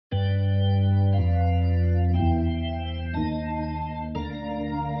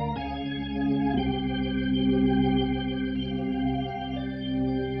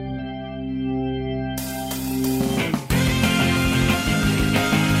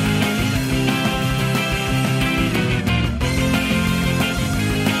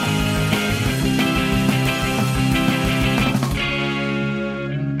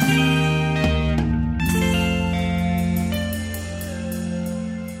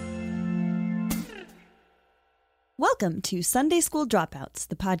Welcome to Sunday School Dropouts,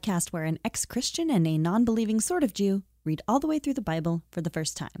 the podcast where an ex-Christian and a non-believing sort of Jew read all the way through the Bible for the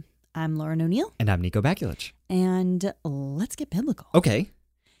first time. I'm Lauren O'Neill. And I'm Nico Bakulich. And let's get biblical. Okay.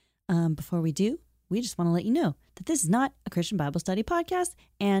 Before we do, we just want to let you know that this is not a Christian Bible study podcast,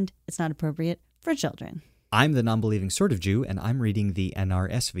 and it's not appropriate for children. I'm the non-believing sort of Jew, and I'm reading the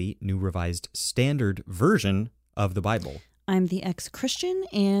NRSV, New Revised Standard Version of the Bible. I'm the ex-Christian,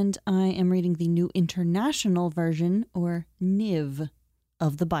 and I am reading the New International Version, or NIV,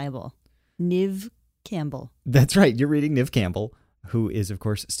 of the Bible. Niv Campbell. That's right. You're reading Niv Campbell, who is, of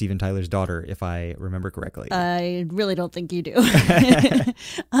course, Steven Tyler's daughter, if I remember correctly. I really don't think you do.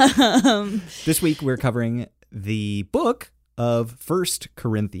 This week, we're covering the book of 1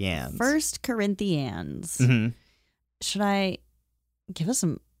 Corinthians. 1 Corinthians. Mm-hmm. Should I give us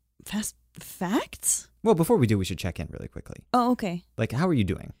some fast facts? Well, before we do, we should check in really quickly. Oh, okay. Like, how are you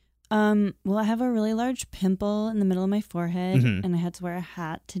doing? Well, I have a really large pimple in the middle of my forehead, Mhm. and I had to wear a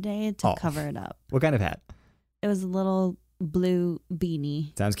hat today to cover it up. What kind of hat? It was a little blue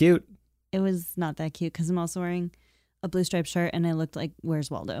beanie. Sounds cute. It was not that cute because I'm also wearing a blue striped shirt, and I looked like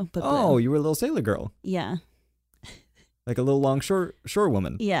Where's Waldo? But Oh, blue. you were a little sailor girl. Yeah. Like a little longshore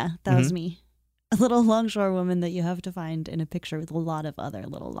woman. Yeah, that was me. A little longshore woman that you have to find in a picture with a lot of other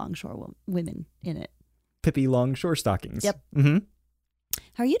little longshore women in it. Pippi Longshore stockings. Yep. Mm-hmm.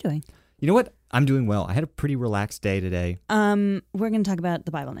 How are you doing? You know what? I'm doing well. I had a pretty relaxed day today. We're going to talk about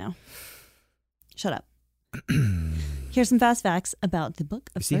the Bible now. Shut up. Here's some fast facts about the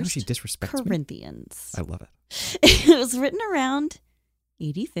book You of see how 1 she disrespects me? Corinthians. I love it. It was written around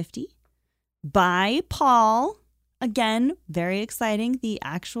AD 50 by Paul. Again, very exciting. The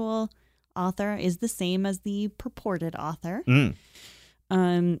actual author is the same as the purported author. Mm.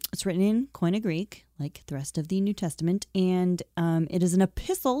 It's written in Koine Greek, like the rest of the New Testament, and it is an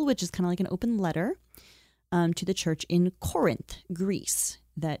epistle, which is kind of like an open letter to the church in Corinth, Greece,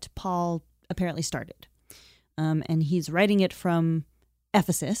 that Paul apparently started. And he's writing it from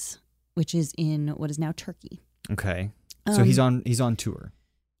Ephesus, which is in what is now Turkey. Okay. So he's on tour.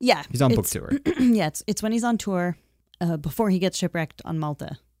 Yeah. He's on book tour. Yeah, it's when he's on tour before he gets shipwrecked on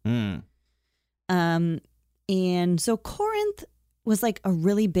Malta. Mm. And so Corinth was like a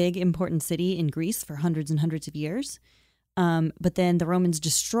really big, important city in Greece for hundreds and hundreds of years. But then the Romans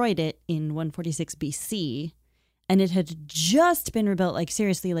destroyed it in 146 BC, and it had just been rebuilt, like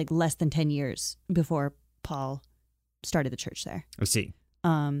seriously, like less than 10 years before Paul started the church there. I see.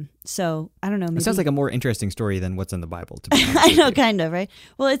 So I don't know. Maybe, It sounds like a more interesting story than what's in the Bible. To be honest I with know, you. kind of, right?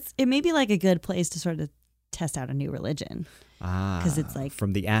 Well, it may be like a good place to sort of test out a new religion. Because it's like-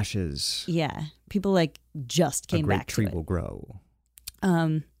 from the ashes, Yeah, people like just a came great back tree to it. will grow.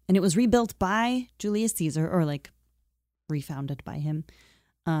 And it was rebuilt by Julius Caesar, or like refounded by him,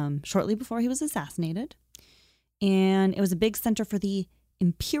 shortly before he was assassinated. And it was a big center for the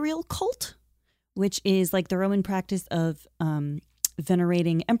imperial cult, which is like the Roman practice of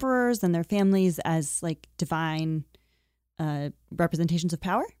venerating emperors and their families as like divine representations of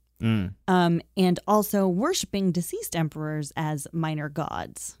power. Mm. And also worshiping deceased emperors as minor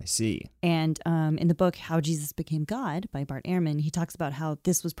gods. I see. And in the book, How Jesus Became God by Bart Ehrman, he talks about how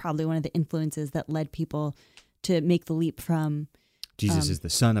this was probably one of the influences that led people to make the leap from, Jesus is the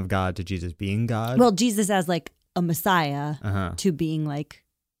Son of God to Jesus being God. well, Jesus as like a Messiah Uh-huh. to being like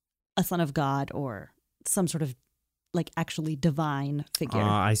a son of God or some sort of like actually divine figure.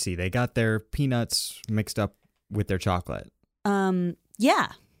 I see. They got their peanuts mixed up with their chocolate. Yeah,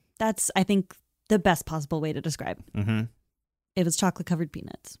 that's, I think, the best possible way to describe it. Mm-hmm. It was chocolate-covered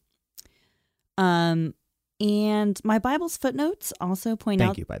peanuts. And my Bible's footnotes also point out...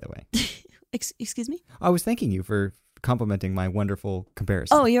 Thank you, by the way. Excuse me? I was thanking you for complimenting my wonderful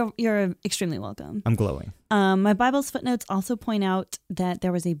comparison. Oh, you're extremely welcome. I'm glowing. My Bible's footnotes also point out that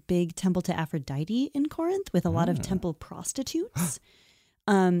there was a big temple to Aphrodite in Corinth with a lot of temple prostitutes.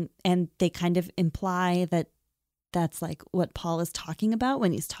 And they kind of imply that that's like what Paul is talking about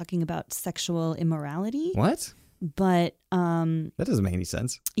when he's talking about sexual immorality. What? But That doesn't make any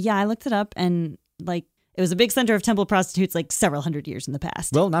sense. yeah, I looked it up, and like it was a big center of temple prostitutes like several hundred years in the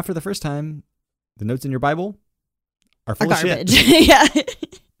past. Well, not for the first time. The notes in your Bible are Or full of garbage. shit. Yeah.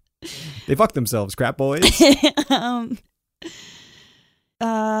 They fuck themselves, crap boys.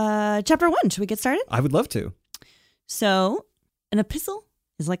 Chapter 1, should we get started? I would love to. So an epistle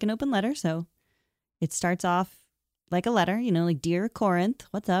is like an open letter. So it starts off like a letter, like Dear Corinth,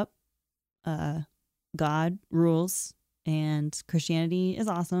 what's up? God rules and Christianity is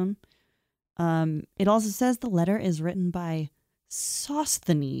awesome. It also says the letter is written by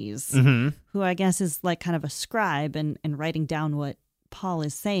Sosthenes, Mm-hmm. who I guess is like kind of a scribe and writing down what Paul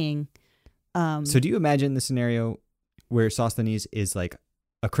is saying. So do you imagine the scenario where Sosthenes is like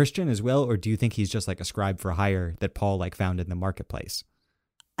a Christian as well, or do you think he's just like a scribe for hire that Paul like found in the marketplace?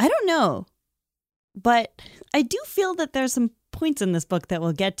 I don't know, but I do feel that there's some points in this book that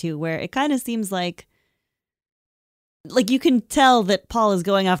we'll get to where it kind of seems like you can tell that Paul is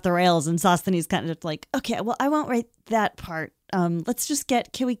going off the rails, and Sosthenes kind of like, okay, well, I won't write that part. Let's just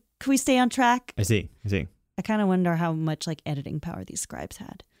can we stay on track? I see. I kind of wonder how much like editing power these scribes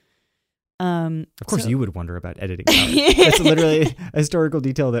had. Of course, you would wonder about editing power. That's literally a historical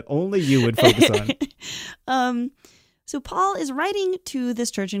detail that only you would focus on. So Paul is writing to this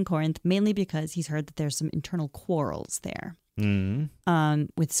church in Corinth mainly because he's heard that there's some internal quarrels there.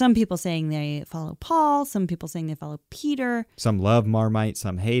 With some people saying they follow Paul, some people saying they follow Peter. Some love Marmite,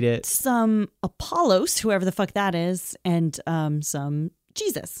 some hate it. Some Apollos, whoever the fuck that is, and some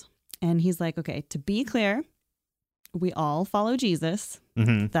Jesus. And he's like, okay, to be clear, we all follow Jesus.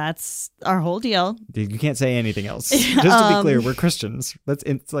 Mm-hmm. That's our whole deal. You can't say anything else. Just to be clear, we're Christians.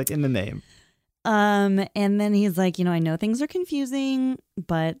 It's like in the name. And then he's like, I know things are confusing,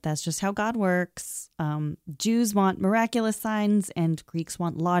 but that's just how God works. Jews want miraculous signs and Greeks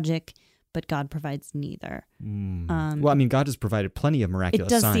want logic, but God provides neither. Well, I mean, God has provided plenty of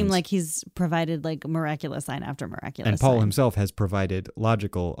miraculous signs. It does seem like he's provided like miraculous sign after miraculous sign. And Paul himself has provided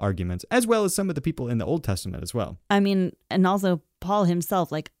logical arguments, as well as some of the people in the Old Testament as well. I mean, and also Paul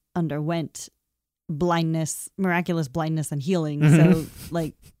himself like underwent miraculous blindness and healing. So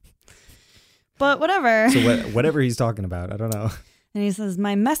like... But whatever. So whatever he's talking about, I don't know. And he says,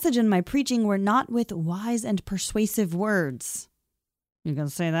 my message and my preaching were not with wise and persuasive words. You can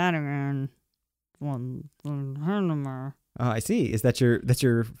say that again. Oh, I see. That's your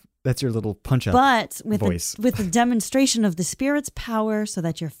little punch up but with voice. With the demonstration of the Spirit's power, so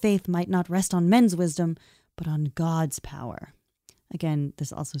that your faith might not rest on men's wisdom, but on God's power. Again,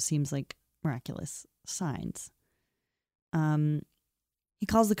 this also seems like miraculous signs. He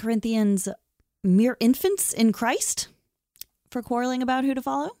calls the Corinthians mere infants in Christ for quarreling about who to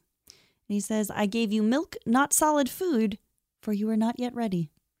follow. And he says, I gave you milk, not solid food, for you are not yet ready.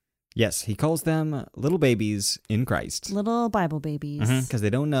 Yes, he calls them little babies in Christ. Little Bible babies. Because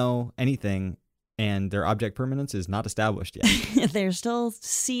they don't know anything, and their object permanence is not established yet. They're still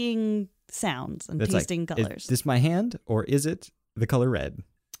seeing sounds and tasting colors. Is this my hand, or is it the color red?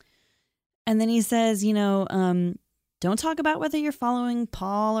 And then he says, don't talk about whether you're following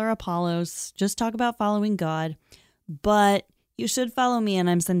Paul or Apollos. Just talk about following God. But you should follow me, and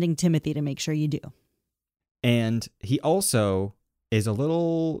I'm sending Timothy to make sure you do. And he also is a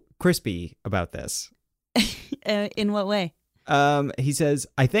little crispy about this. In what way? He says,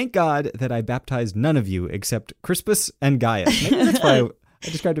 I thank God that I baptized none of you except Crispus and Gaius. Maybe that's why I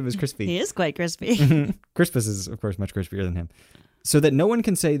described him as crispy. He is quite crispy. Crispus is, of course, much crispier than him. So that no one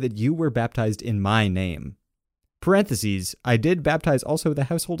can say that you were baptized in my name. Parentheses, I did baptize also the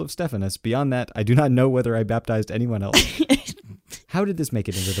household of Stephanus. Beyond that, I do not know whether I baptized anyone else. How did this make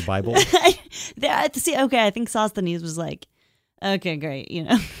it into the Bible? See, okay, I think Sosthenes was like, okay, great,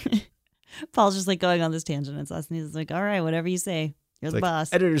 Paul's just like going on this tangent, and Sosthenes is like, all right, whatever you say. You're the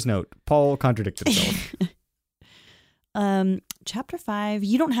boss. Editor's note, Paul contradicted himself. Chapter 5,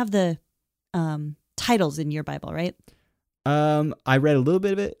 you don't have the titles in your Bible, right? I read a little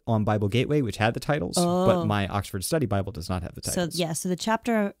bit of it on Bible Gateway, which had the titles, Oh. but my Oxford Study Bible does not have the titles. So the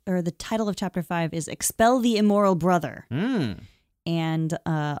chapter, or the title of chapter 5 is Expel the Immoral Brother. And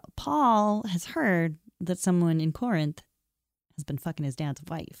Paul has heard that someone in Corinth has been fucking his dad's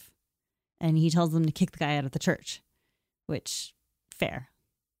wife. And he tells them to kick the guy out of the church, which, fair.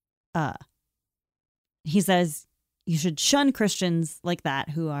 He says you should shun Christians like that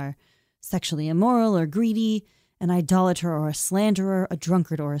who are sexually immoral or greedy, an idolater or a slanderer, a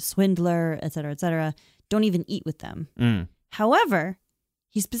drunkard or a swindler, etc., etc. Don't even eat with them. However,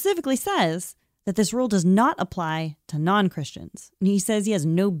 he specifically says that this rule does not apply to non-Christians. And he says he has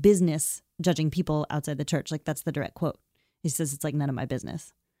no business judging people outside the church. Like, that's the direct quote. He says it's like none of my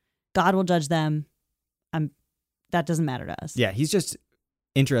business. God will judge them. That doesn't matter to us. Yeah, he's just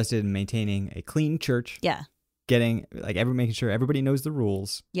interested in maintaining a clean church. Yeah. Making sure everybody knows the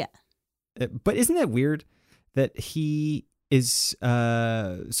rules. Yeah. But isn't that weird that he is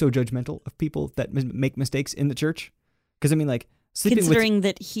so judgmental of people that make mistakes in the church? Because, I mean, like, considering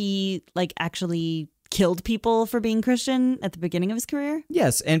that he, like, actually killed people for being Christian at the beginning of his career?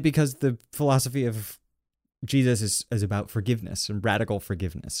 Yes, and because the philosophy of Jesus is about forgiveness and radical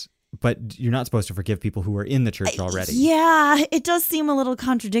forgiveness. But you're not supposed to forgive people who are in the church already. Yeah, it does seem a little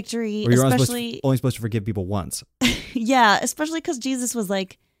contradictory. Or you're only supposed to forgive people once. Yeah, especially because Jesus was,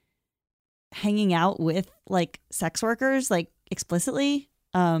 like, hanging out with, like, sex workers, like, explicitly.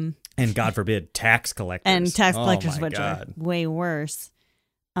 And God forbid, tax collectors. And tax Oh collectors, my which God. are way worse.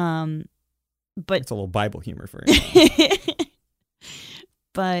 But It's a little Bible humor for you.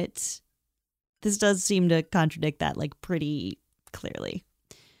 but this does seem to contradict that like pretty clearly.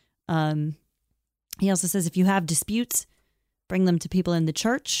 He also says if you have disputes, bring them to people in the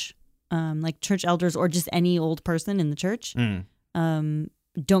church, like church elders or just any old person in the church.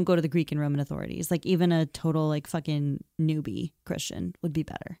 Don't go to the Greek and Roman authorities. Like even a total like fucking newbie Christian would be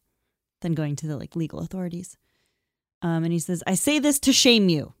better than going to the like legal authorities. And he says, I say this to shame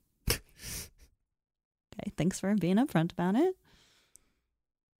you. Okay, thanks for being upfront about it.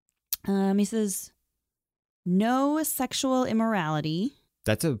 He says, no sexual immorality.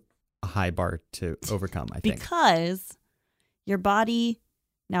 That's a high bar to overcome, I think. Because your body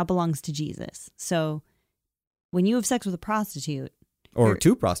now belongs to Jesus. So when you have sex with a prostitute, Or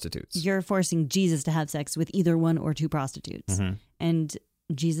two prostitutes. you're forcing Jesus to have sex with either one or two prostitutes. Mhm. And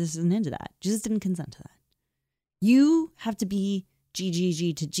Jesus isn't into that. Jesus didn't consent to that. You have to be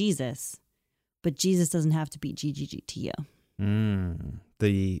GGG to Jesus, but Jesus doesn't have to be GGG to you.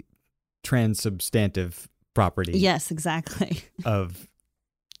 The transubstantive property Yes, exactly. of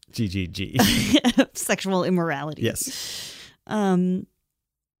GGG. Sexual immorality. Yes. I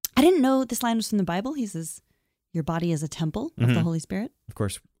didn't know this line was from the Bible. He says, your body is a temple of the Holy Spirit. Of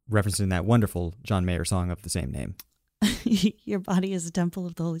course, referencing that wonderful John Mayer song of the same name. Your body is a temple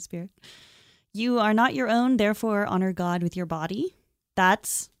of the Holy Spirit. You are not your own, therefore honor God with your body.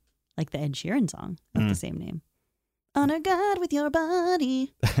 That's like the Ed Sheeran song of the same name. Honor God with your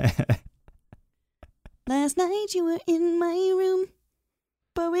body. Last night you were in my room,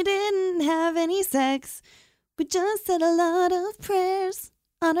 but we didn't have any sex. We just said a lot of prayers.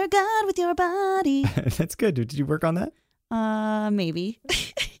 Honor God with your body. That's good. Did you work on that? Maybe.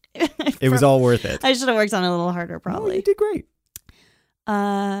 It was all worth it. I should have worked on it a little harder, Oh, probably. you did great.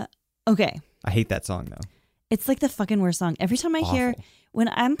 Okay. I hate that song, though. It's like the fucking worst song. Every time I hear, Awful. when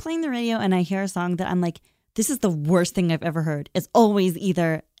I'm playing the radio and I hear a song that I'm like, this is the worst thing I've ever heard, it's always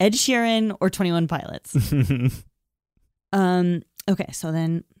either Ed Sheeran or 21 Pilots. Okay, so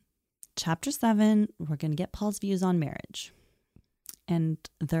then chapter 7, we're going to get Paul's views on marriage. And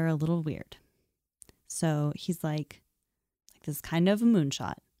they're a little weird. So he's like this is kind of a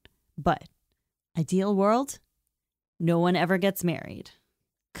moonshot. But ideal world, no one ever gets married.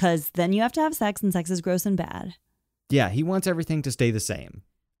 Because then you have to have sex, and sex is gross and bad. Yeah, he wants everything to stay the same.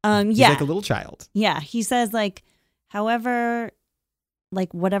 He's Yeah. like a little child. Yeah, he says like, however,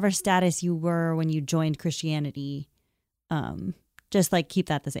 like whatever status you were when you joined Christianity, just like keep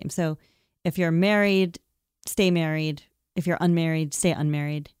that the same. So if you're married, stay married. If you're unmarried, stay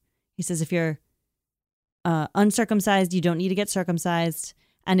unmarried. He says if you're uncircumcised, you don't need to get circumcised.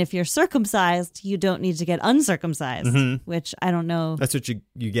 And if you're circumcised, you don't need to get uncircumcised, which I don't know. That's what you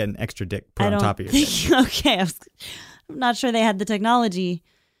get an extra dick put on top of your dick. Okay, I'm not sure they had the technology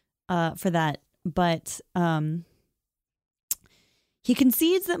for that, but he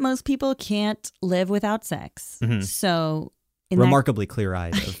concedes that most people can't live without sex. So Remarkably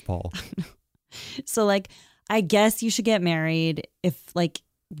clear-eyed of Paul. So like, I guess you should get married if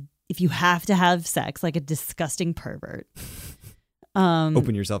you have to have sex, like a disgusting pervert.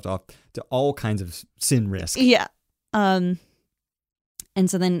 Open yourself to all kinds of sin risk. Yeah. And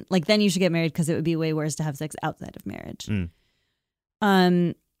so then you should get married because it would be way worse to have sex outside of marriage.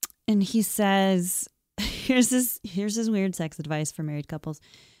 And he says, here's his weird sex advice for married couples.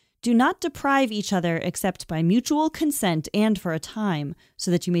 Do not deprive each other except by mutual consent and for a time, so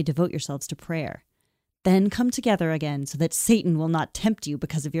that you may devote yourselves to prayer. Then come together again so that Satan will not tempt you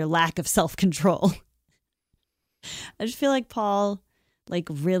because of your lack of self-control. I just feel like Paul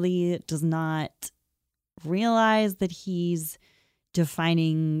really does not realize that he's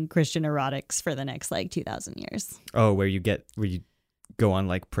defining Christian erotics for the next 2,000 years. Oh, where you go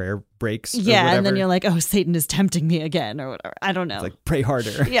on prayer breaks. Yeah, or whatever. and then you're like, oh, Satan is tempting me again or whatever. I don't know. It's pray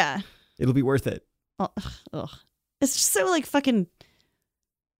harder. Yeah. It'll be worth it. Oh, ugh. It's just so fucking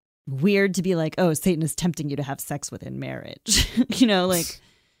weird to be like, oh, Satan is tempting you to have sex within marriage.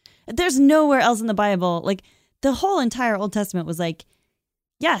 There's nowhere else in the Bible. The whole entire Old Testament was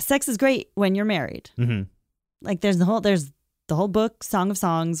yeah, sex is great when you're married. Mm-hmm. There's the whole book, Song of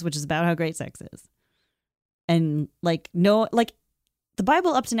Songs, which is about how great sex is. And the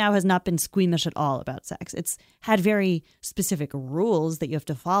Bible up to now has not been squeamish at all about sex. It's had very specific rules that you have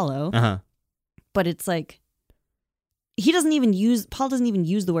to follow. Uh-huh. But it's Paul doesn't even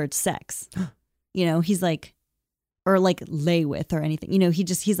use the word sex. He's or lay with or anything.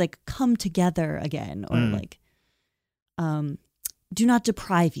 He's come together again or do not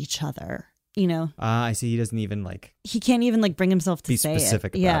deprive each other. you know, I see. He doesn't even like he can't even like bring himself to be say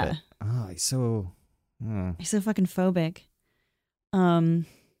specific it. about it. Oh, he's so. He's so fucking phobic. And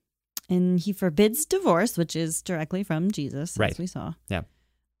he forbids divorce, which is directly from Jesus, right. as we saw. Yeah.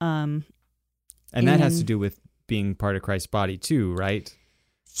 And that has to do with being part of Christ's body too, right?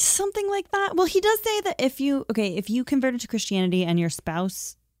 Something like that. Well, he does say that if you converted to Christianity and your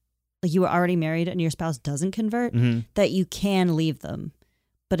spouse, like you were already married and your spouse doesn't convert, that you can leave them.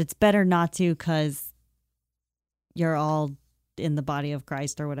 But it's better not to because you're all in the body of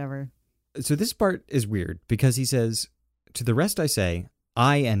Christ or whatever. So this part is weird because he says, to the rest I say,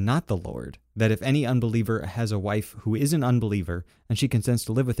 I and not the Lord, that if any unbeliever has a wife who is an unbeliever and she consents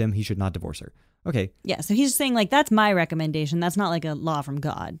to live with him, he should not divorce her. Okay. Yeah, so he's saying, like, that's my recommendation. That's not like a law from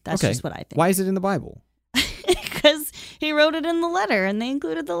God. That's just what I think. Why is it in the Bible? Because he wrote it in the letter and they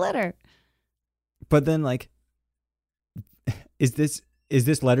included the letter. But then, like, is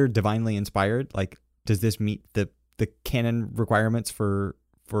this letter divinely inspired? Like, does this meet the canon requirements for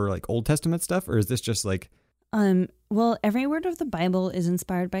like Old Testament stuff? Or is this just like... Well, every word of the Bible is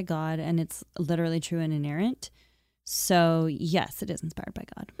inspired by God and it's literally true and inerrant. So, yes, it is inspired by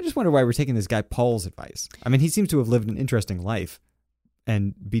God. I just wonder why we're taking this guy Paul's advice. I mean, he seems to have lived an interesting life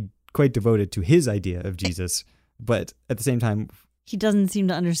and be quite devoted to his idea of Jesus, but at the same time... He doesn't seem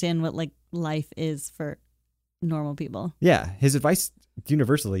to understand what, like, life is for normal people. Yeah, his advice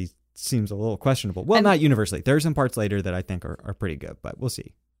universally seems a little questionable. Well, not universally. There are some parts later that I think are pretty good, but we'll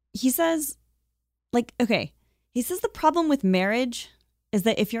see. He says, like, okay, he says the problem with marriage is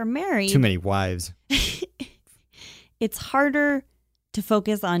that if you're married... Too many wives. It's harder to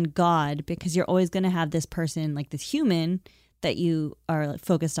focus on God because you're always going to have this person, like this human, that you are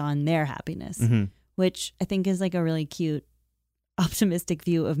focused on their happiness, which I think is like a really cute, optimistic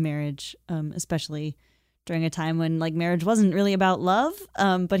view of marriage, especially during a time when like marriage wasn't really about love.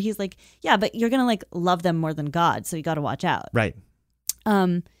 But he's like, yeah, but you're going to like love them more than God. So you got to watch out. Right.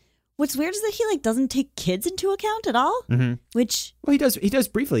 What's weird is that he like doesn't take kids into account at all, which... Well, he does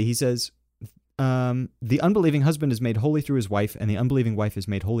briefly. He says... the unbelieving husband is made holy through his wife, and the unbelieving wife is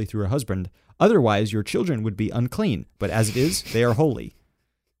made holy through her husband. Otherwise, your children would be unclean, but as it is, they are holy.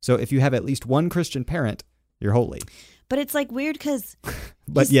 So if you have at least one Christian parent, you're holy. But it's like weird because...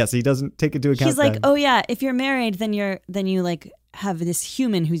 But yes, he doesn't take into account. He's like, oh yeah, if you're married, then you like have this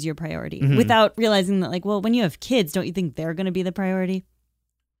human who's your priority, without realizing that like, well, when you have kids, don't you think they're going to be the priority?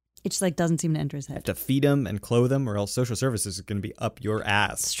 It just like doesn't seem to enter his head. You have to feed them and clothe them, or else social services is going to be up your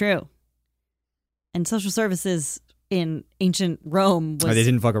ass. It's true. And social services in ancient Rome was... they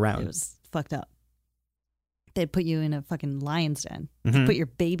didn't fuck around. It was fucked up. They'd put you in a fucking lion's den. They'd put your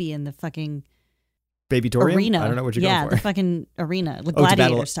baby in the fucking... Babytorium? Arena. I don't know what you're going for. Yeah, the fucking arena. The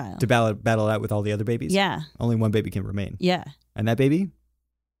gladiator style. To battle out with all the other babies? Yeah. Only one baby can remain. Yeah. And that baby?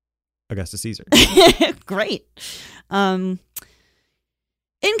 Augustus Caesar. Great. In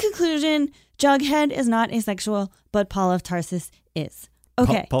conclusion, Jughead is not asexual, but Paul of Tarsus is.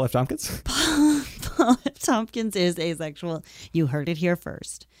 Okay. Paul F. Tompkins? Paul F. Tompkins is asexual. You heard it here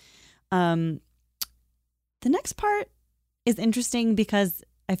first. The next part is interesting because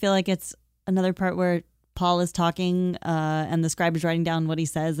I feel like it's another part where Paul is talking and the scribe is writing down what he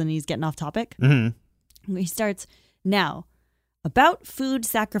says and he's getting off topic. He starts, now, about food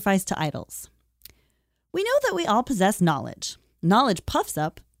sacrificed to idols. We know that we all possess knowledge. Knowledge puffs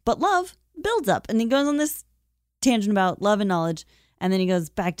up, but love builds up. And he goes on this tangent about love and knowledge. And then he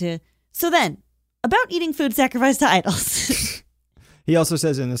goes back to, so then, about eating food sacrificed to idols. He also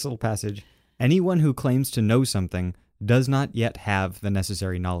says in this little passage, anyone who claims to know something does not yet have the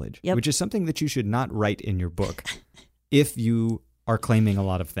necessary knowledge, which is something that you should not write in your book if you are claiming a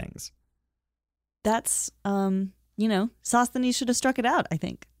lot of things. That's, Sosthenes should have struck it out, I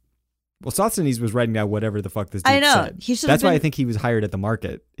think. Well, Sosthenes was writing down whatever the fuck this dude said. He should. That's why I think he was hired at the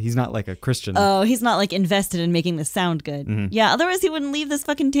market. He's not like a Christian. Oh, he's not like invested in making this sound good. Yeah, otherwise he wouldn't leave this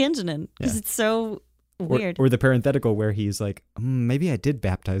fucking tangent in because it's so weird. Or the parenthetical where he's like, maybe I did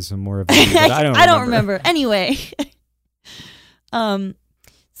baptize some more of them, but I don't remember. Anyway.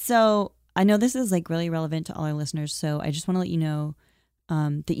 So I know this is like really relevant to all our listeners, so I just want to let you know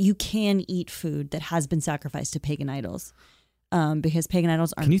that you can eat food that has been sacrificed to pagan idols. Because pagan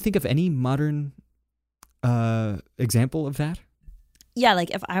idols aren't... Can you think of any modern example of that? Yeah,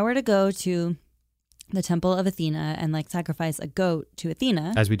 like if I were to go to the temple of Athena and like sacrifice a goat to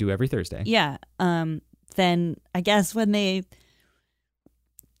Athena... As we do every Thursday. Yeah. Then I guess when they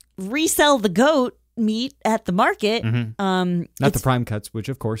resell the goat meat at the market... Not the prime cuts, which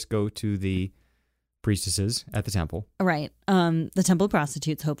of course go to the priestesses at the temple. Right. The temple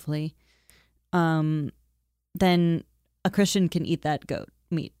prostitutes, hopefully. Then... a Christian can eat that goat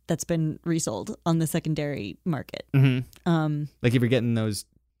meat that's been resold on the secondary market. Mm-hmm. Like if you're getting those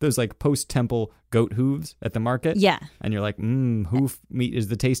like post-temple goat hooves at the market. Yeah. And you're like, hoof meat is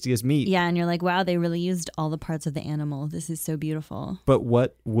the tastiest meat. Yeah, and you're like, wow, they really used all the parts of the animal. This is so beautiful. But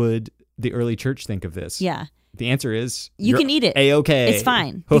what would the early church think of this? Yeah. The answer is you can eat it. A-okay. It's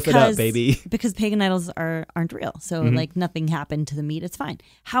fine. Hoof it up, baby. Because pagan idols aren't real. So like nothing happened to the meat. It's fine.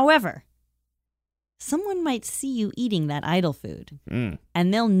 However, someone might see you eating that idol food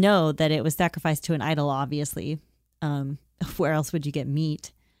and they'll know that it was sacrificed to an idol, obviously. Where else would you get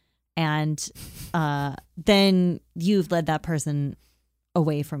meat? And then you've led that person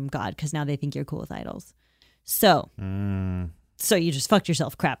away from God because now they think you're cool with idols. So you just fucked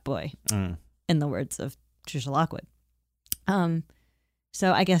yourself, crap boy, in the words of Trisha Lockwood.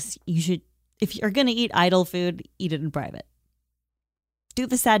 So I guess you should, if you're going to eat idol food, eat it in private. Do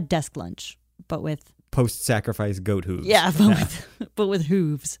the sad desk lunch, but with post-sacrifice goat hooves. Yeah, but with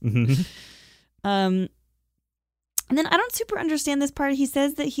hooves. Mm-hmm. And then I don't super understand this part. He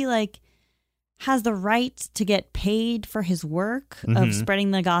says that he like has the right to get paid for his work of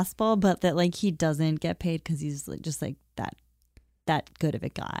spreading the gospel, but that like he doesn't get paid because he's like, just like that good of a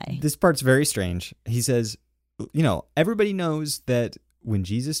guy. This part's very strange. He says, everybody knows that when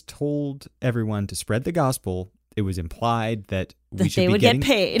Jesus told everyone to spread the gospel, it was implied that they would get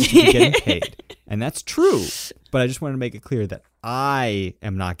paid. Getting paid. And that's true. But I just wanted to make it clear that I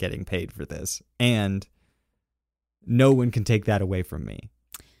am not getting paid for this. And no one can take that away from me.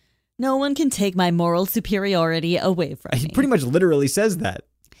 No one can take my moral superiority away from me. He pretty much literally says that.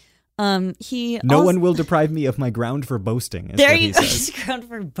 No one will deprive me of my ground for boasting. There you go. Ground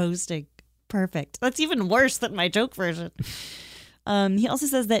for boasting. Perfect. That's even worse than my joke version. He also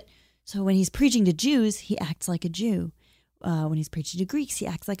says that, so when he's preaching to Jews, he acts like a Jew. When he's preaching to Greeks, he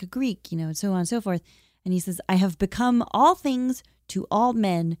acts like a Greek, and so on and so forth. And he says, I have become all things to all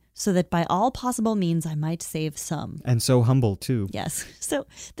men so that by all possible means I might save some. And so humble, too. Yes. So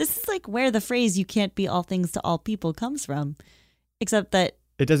this is like where the phrase you can't be all things to all people comes from, except that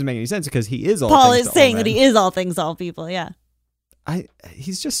it doesn't make any sense because he is all Paul things is saying that he is all things to all people, yeah.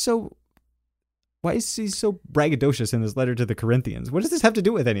 He's just so... Why is he so braggadocious in his letter to the Corinthians? What does this have to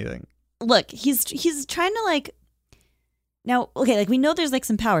do with anything? Look, he's trying to like... Now, okay, like we know there's like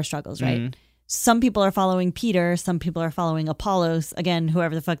some power struggles, right? Mm. Some people are following Peter. Some people are following Apollos. Again,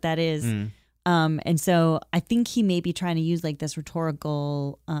 whoever the fuck that is. And so I think he may be trying to use like this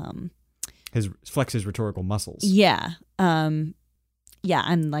rhetorical... flex his rhetorical muscles. Yeah. Yeah,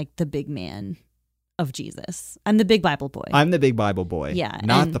 I'm like the big man of Jesus. I'm the big Bible boy. I'm the big Bible boy. Yeah.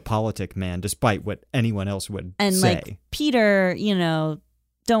 Not the politic man, despite what anyone else would and say. Like Peter,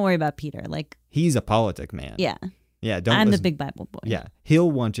 don't worry about Peter. Like he's a politic man. Yeah. Yeah. I'm the big Bible boy. Yeah. He'll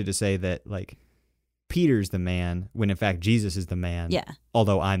want you to say that like Peter's the man when in fact Jesus is the man. Yeah.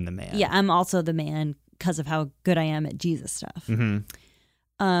 Although I'm the man. Yeah, I'm also the man because of how good I am at Jesus stuff. Mm-hmm.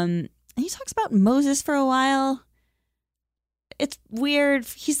 And he talks about Moses for a while. It's weird.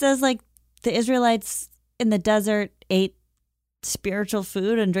 He says like the Israelites in the desert ate spiritual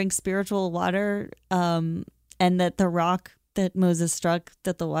food and drank spiritual water, and that the rock that Moses struck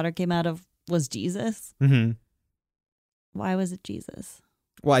that the water came out of was Jesus. Mm-hmm. Why was it Jesus?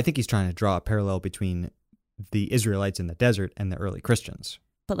 Well, I think he's trying to draw a parallel between the Israelites in the desert and the early Christians.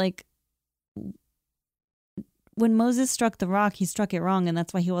 But like when Moses struck the rock, he struck it wrong, and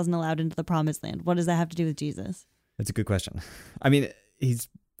that's why he wasn't allowed into the promised land. What does that have to do with Jesus? That's a good question. I mean,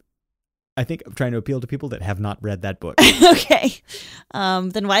 I think I'm trying to appeal to people that have not read that book. Okay.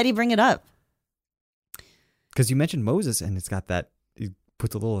 Then why did he bring it up? Because you mentioned Moses, and it's got that, he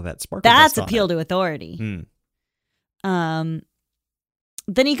puts a little of that sparkle. That's appeal to authority. Mm.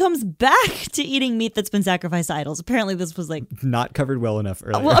 Then he comes back to eating meat that's been sacrificed to idols. Apparently this was like... Not covered well enough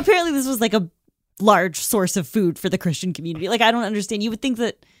earlier. Well, apparently this was like a large source of food for the Christian community. Like, I don't understand. You would think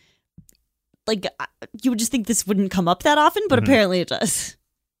that... Like, you would just think this wouldn't come up that often, but apparently it does.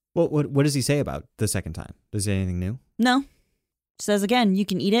 Well, what does he say about the second time? Does he say anything new? No. Says again, you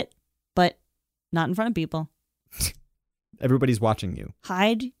can eat it, but not in front of people. Everybody's watching you.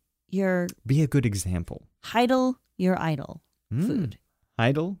 Be a good example. Idle your idol. Food.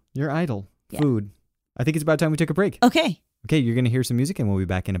 Idle your idol. Yeah. Food. I think it's about time we took a break. Okay. Okay, you're going to hear some music and we'll be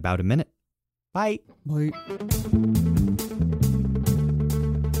back in about a minute. Bye. Bye.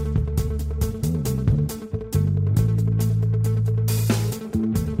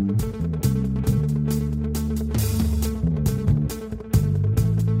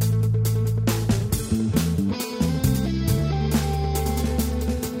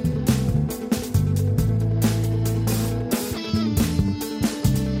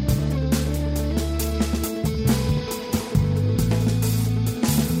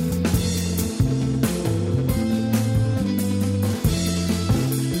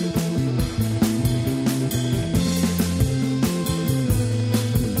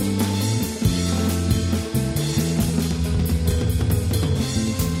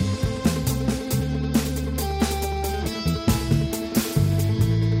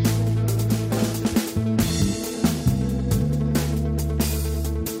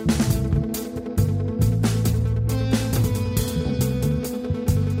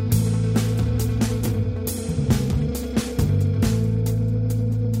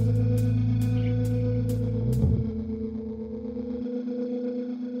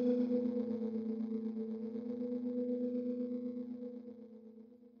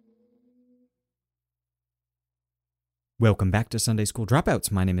 Welcome back to Sunday School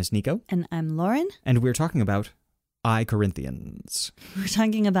Dropouts. My name is Nico, And I'm Lauren. and we're talking about I, Corinthians. We're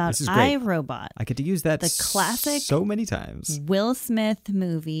talking about This is great. I, Robot, I get to use that The classic so many times. Will Smith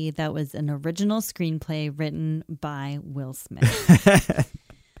movie that was an original screenplay written by Will Smith.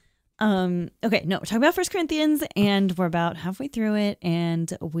 Okay, no, we're talking about 1 Corinthians, and we're about halfway through it,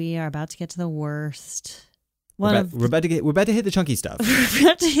 and we are about to get to the worst. We're about to hit the chunky stuff. We're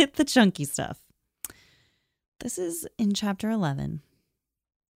about to hit the chunky stuff. This is in chapter 11.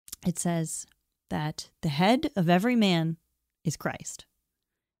 It says that the head of every man is Christ,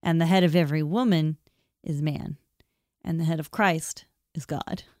 and the head of every woman is man, and the head of Christ is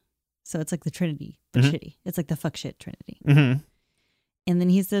God. So it's like the Trinity, but shitty. It's like the fuck shit Trinity. Mm-hmm. And then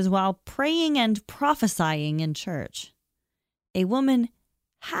he says, while praying and prophesying in church, a woman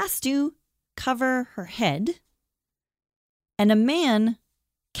has to cover her head, and a man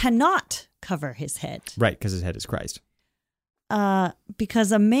cannot cover his head. Right, because his head is Christ.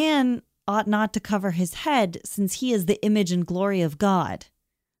 Because a man ought not to cover his head, since he is the image and glory of God.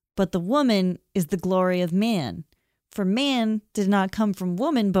 But the woman is the glory of man. For man did not come from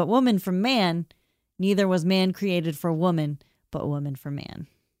woman, but woman from man. Neither was man created for woman, but woman for man.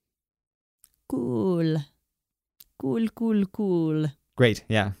 Cool. Cool. Great,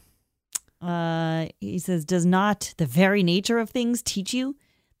 yeah. He says, does not the very nature of things teach you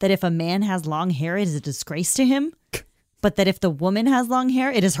that if a man has long hair, it is a disgrace to him? But that if the woman has long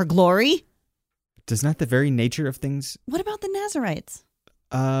hair, it is her glory? Does not the very nature of things... What about the Nazarites?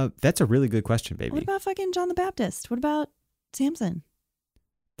 That's a really good question, baby. What about fucking John the Baptist? What about Samson?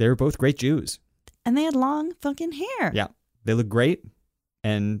 They're both great Jews. And they had long fucking hair. Yeah, they look great.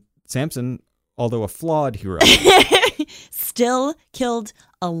 And Samson, although a flawed hero... Still killed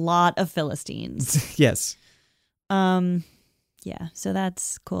a lot of Philistines. Yes. Yeah, so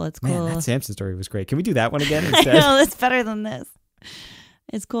that's cool. It's cool. Man, that Samson story was great. Can we do that one again I instead? know, it's better than this.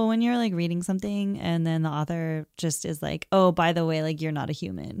 It's cool when you're like reading something and then the author just is like, oh, by the way, like you're not a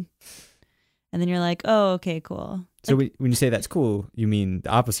human. And then you're like, oh, okay, cool. So when you say that's cool, you mean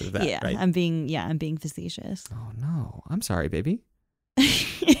the opposite of that, Yeah, right? I'm being facetious. Oh, no. I'm sorry, baby.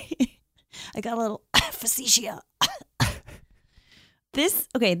 I got a little facetious. This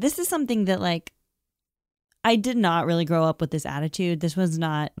is something that like I did not really grow up with this attitude. This was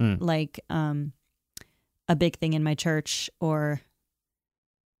not like a big thing in my church or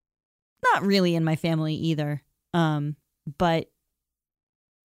not really in my family either. But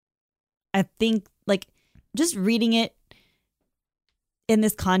I think like just reading it in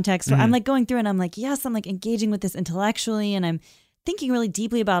this context where I'm like going through and I'm like, yes, I'm like engaging with this intellectually and I'm thinking really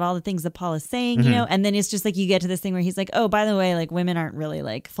deeply about all the things that Paul is saying, you know, and then it's just like you get to this thing where he's like, oh, by the way, like women aren't really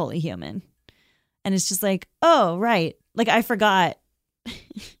like fully human. And it's just like, oh, right. Like I forgot.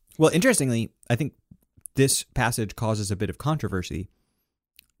 Well, interestingly, I think this passage causes a bit of controversy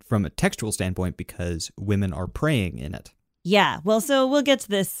from a textual standpoint because women are praying in it. Yeah. Well, so we'll get to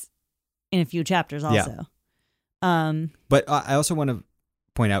this in a few chapters also. Yeah. But I also want to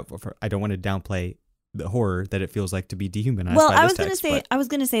point out, I don't want to downplay the horror that it feels like to be dehumanized by this I was text. I was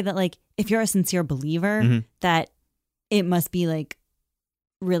going to say that like if you're a sincere believer, that it must be like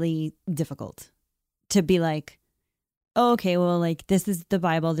really difficult to be like, oh, okay, well, like this is the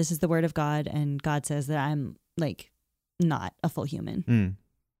Bible, this is the word of God, and God says that I'm like not a full human.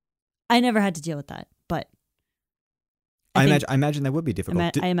 I never had to deal with that, but I imagine that would be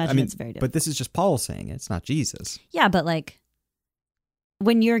difficult. I imagine it's very difficult. But this is just Paul saying it. It's not Jesus. Yeah, but like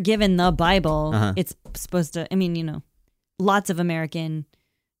when you're given the Bible, it's supposed to, I mean, you know, lots of American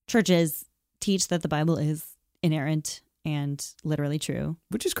churches teach that the Bible is inerrant and literally true.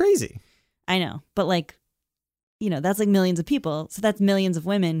 Which is crazy. I know, but like, you know, that's like millions of people. So that's millions of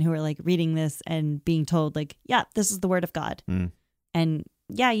women who are like reading this and being told like, yeah, this is the word of God. And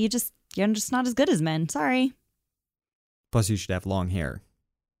yeah, you're just not as good as men. Sorry. Plus you should have long hair.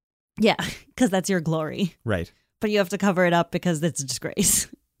 Yeah, because that's your glory. Right. But you have to cover it up because it's a disgrace.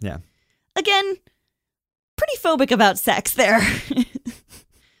 Yeah. Again, pretty phobic about sex there.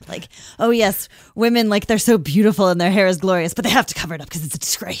 Like, oh yes, women, like they're so beautiful and their hair is glorious, but they have to cover it up because it's a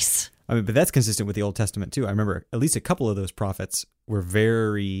disgrace. I mean, but that's consistent with the Old Testament too. I remember at least a couple of those prophets were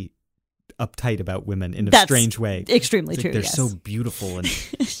very uptight about women in a strange way. Extremely like true. They're yes. so beautiful and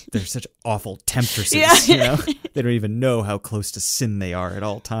they're such awful temptresses. Yeah. You know, they don't even know how close to sin they are at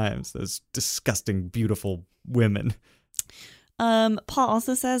all times. Those disgusting, beautiful women. Paul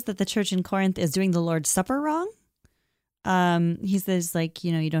also says that the church in Corinth is doing the Lord's Supper wrong. He says like,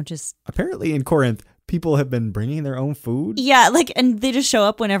 you know, you don't just apparently in Corinth people have been bringing their own food. Yeah, like, and they just show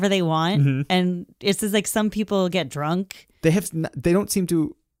up whenever they want, and it says like some people get drunk. They don't seem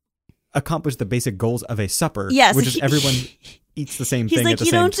to accomplish the basic goals of a supper, Yeah, so which is everyone eats the same He's thing like, at the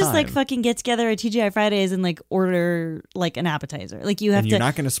you same time. don't just like fucking get together at TGI Fridays and like order like an appetizer. Like you have and to. you're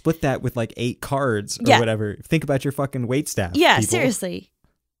not going to split that with like 8 cards or Yeah. whatever. Think about your fucking waitstaff. Yeah, people. seriously.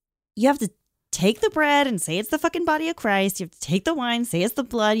 You have to take the bread and say it's the fucking body of Christ. You have to take the wine, say it's the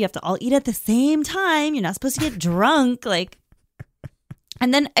blood. You have to all eat at the same time. You're not supposed to get drunk. Like,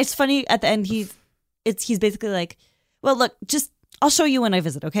 and then it's funny at the end. He's basically like, well, look, just I'll show you when I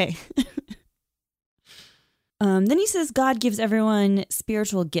visit. Okay. Then he says God gives everyone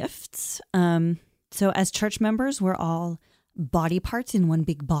spiritual gifts. So as church members, we're all body parts in one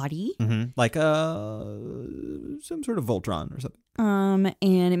big body. Mm-hmm. Like some sort of Voltron or something.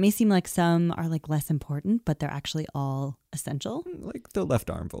 And it may seem like some are like less important, but they're actually all essential. Like the left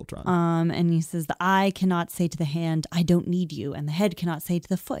arm Voltron. And he says the eye cannot say to the hand, I don't need you. And the head cannot say to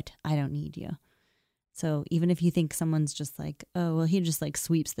the foot, I don't need you. So even if you think someone's just like, oh, well, he just like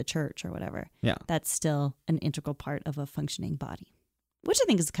sweeps the church or whatever. Yeah. That's still an integral part of a functioning body, which I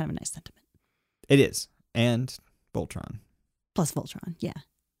think is kind of a nice sentiment. It is. And Voltron. Plus Voltron. Yeah.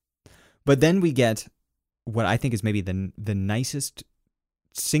 But then we get what I think is maybe the nicest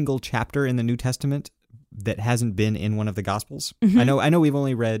single chapter in the New Testament that hasn't been in one of the Gospels. Mm-hmm. I know we've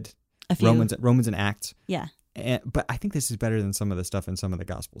only read A few. Romans and Acts. Yeah. But I think this is better than some of the stuff in some of the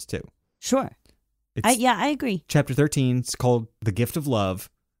Gospels too. Sure. I agree. Chapter 13, it's called The Gift of Love.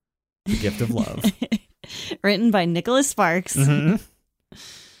 The Gift of Love. Written by Nicholas Sparks. Mm-hmm.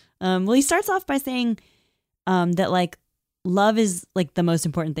 Well, he starts off by saying that like love is like the most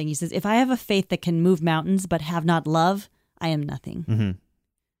important thing. He says, if I have a faith that can move mountains but have not love, I am nothing. Mm-hmm.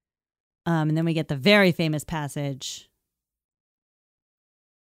 And then we get the very famous passage.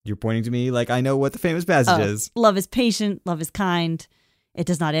 You're pointing to me like I know what the famous passage is. Love is patient. Love is kind. It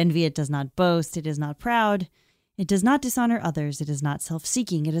does not envy. It does not boast. It is not proud. It does not dishonor others. It is not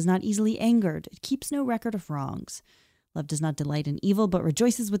self-seeking. It is not easily angered. It keeps no record of wrongs. Love does not delight in evil, but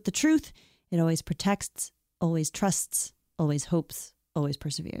rejoices with the truth. It always protects, always trusts, always hopes, always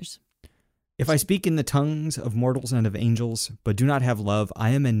perseveres. If I speak in the tongues of mortals and of angels, but do not have love,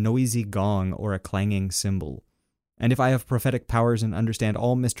 I am a noisy gong or a clanging cymbal. And if I have prophetic powers and understand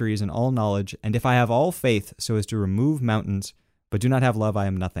all mysteries and all knowledge, and if I have all faith so as to remove mountains, but do not have love, I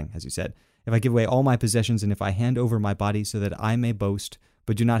am nothing, as you said. If I give away all my possessions, and if I hand over my body so that I may boast,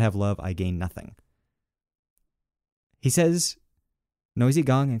 but do not have love, I gain nothing. He says, noisy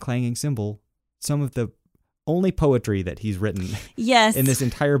gong and clanging cymbal, some of the only poetry that he's written Yes. in this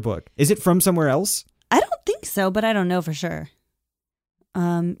entire book. Is it from somewhere else? I don't think so, but I don't know for sure.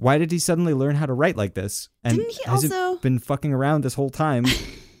 Why did he suddenly learn how to write like this? And Didn't he has also it been fucking around this whole time?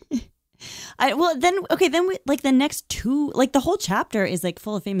 then we, like the next two, like the whole chapter is like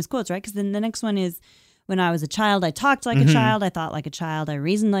full of famous quotes, right? Because then the next one is, when I was a child, I talked like a child, I thought like a child, I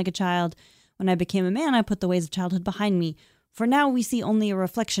reasoned like a child. When I became a man, I put the ways of childhood behind me. For now we see only a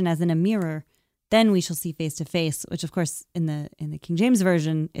reflection as in a mirror. Then we shall see face to face, which of course in the King James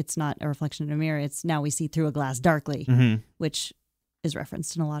version, it's not a reflection in a mirror. It's now we see through a glass darkly, which is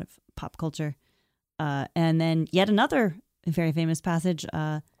referenced in a lot of pop culture. And then yet another very famous passage,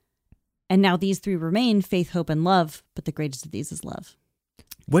 and now these three remain, faith, hope, and love, but the greatest of these is love.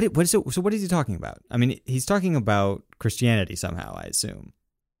 What is he talking about? I mean, he's talking about Christianity somehow, I assume.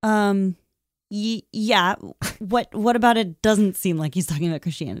 Yeah. What about it doesn't seem like he's talking about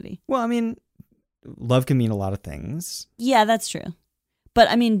Christianity? Well, I mean, love can mean a lot of things. Yeah, that's true. But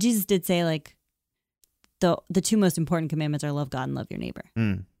I mean, Jesus did say like the two most important commandments are love God and love your neighbor.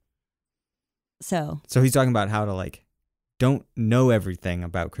 So he's talking about how to like don't know everything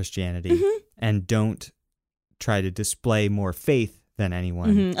about Christianity and don't try to display more faith than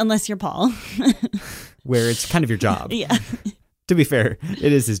anyone. Unless you're Paul. Where it's kind of your job. Yeah. To be fair,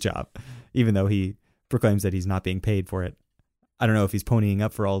 it is his job, even though he proclaims that he's not being paid for it. I don't know if he's ponying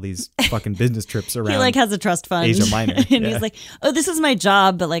up for all these fucking business trips around. He like has a trust fund. Asia Minor. And Yeah. he's like, oh, this is my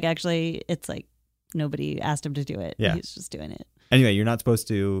job. But like, actually, it's like nobody asked him to do it. Yeah. He's just doing it. Anyway, you're not supposed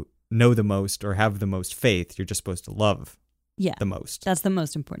to know the most or have the most faith. You're just supposed to love the most. That's the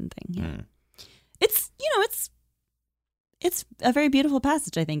most important thing. Yeah. It's a very beautiful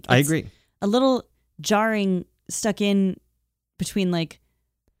passage, I think. I agree. A little jarring, stuck in between like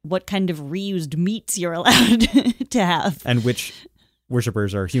what kind of reused meats you're allowed to have. And which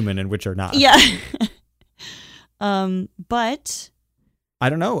worshipers are human and which are not. Yeah. But I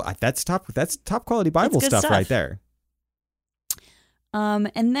don't know. That's top quality Bible stuff right there.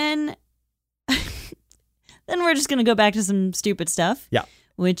 And then we're just gonna go back to some stupid stuff. Yeah.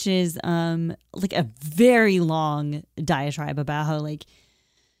 Which is like a very long diatribe about how like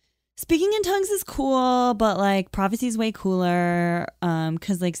Speaking in tongues is cool, but like prophecy is way cooler.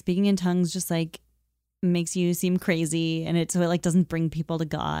 Because like speaking in tongues just like makes you seem crazy, and it like doesn't bring people to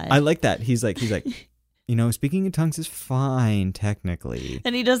God. I like that. He's like, speaking in tongues is fine technically.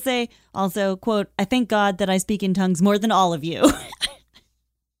 And he does say also, quote, "I thank God that I speak in tongues more than all of you."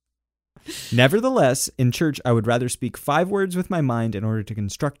 Nevertheless, in church, I would rather speak 5 words with my mind in order to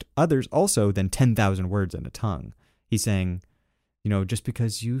construct others also than 10,000 words in a tongue. He's saying, just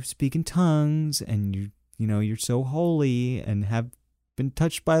because you speak in tongues and you're so holy and have been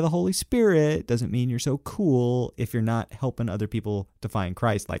touched by the Holy Spirit doesn't mean you're so cool if you're not helping other people to find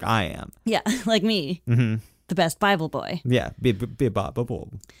Christ like I am. Yeah, like me, the best Bible boy. Yeah,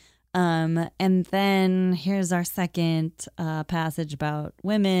 and then here's our second passage about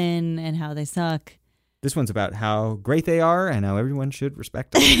women and how they suck. This one's about how great they are and how everyone should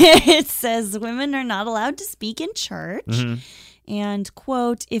respect them. It says women are not allowed to speak in church. And,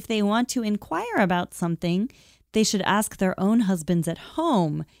 quote, "If they want to inquire about something, they should ask their own husbands at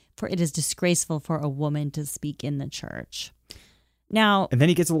home, for it is disgraceful for a woman to speak in the church." Now, and then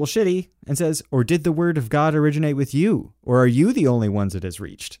he gets a little shitty and says, "Or did the word of God originate with you? Or are you the only ones it has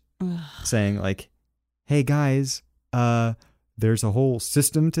reached?" Saying like, "Hey guys, there's a whole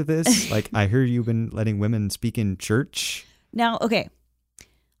system to this. Like, I hear you've been letting women speak in church." Now, okay.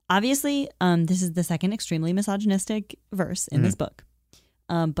 Obviously, this is the second extremely misogynistic verse in this book.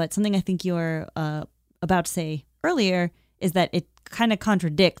 But something I think you were about to say earlier is that it kind of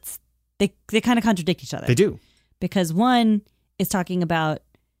contradicts. They kind of contradict each other. They do. Because one is talking about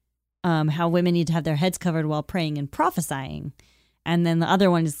how women need to have their heads covered while praying and prophesying. And then the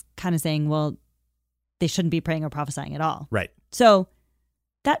other one is kind of saying, well, they shouldn't be praying or prophesying at all. Right. So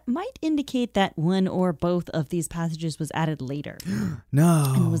that might indicate that one or both of these passages was added later.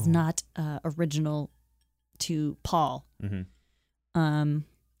 No. And was not original to Paul.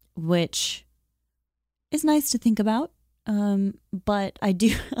 Which is nice to think about. But I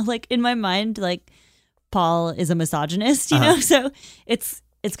do, like, in my mind, like, Paul is a misogynist, you know? So it's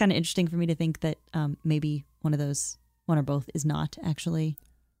kind of interesting for me to think that maybe one or both is not actually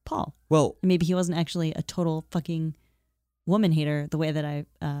Paul. Well, maybe he wasn't actually a total fucking woman hater the way that I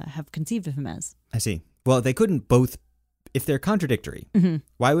have conceived of him as. I see. Well, they couldn't both, if they're contradictory,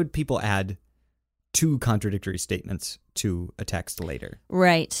 why would people add 2 contradictory statements to a text later?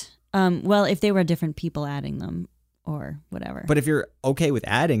 Right. Well, if they were different people adding them or whatever. But if you're okay with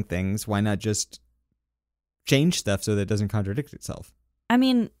adding things, why not just change stuff so that it doesn't contradict itself? I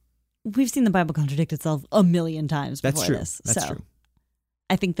mean, we've seen the Bible contradict itself a million times before this. That's true.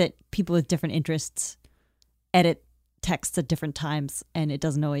 I think that people with different interests edit texts at different times, and they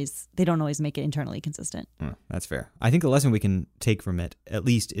don't always make it internally consistent. That's fair. I think the lesson we can take from it, at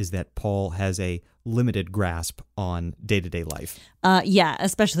least, is that Paul has a limited grasp on day-to-day life. Yeah,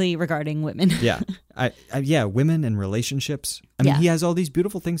 especially regarding women. Yeah. Women and relationships. I mean, he has all these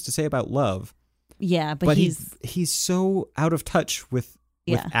beautiful things to say about love. Yeah, but he's so out of touch with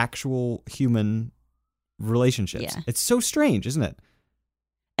actual human relationships. Yeah. It's so strange, isn't it?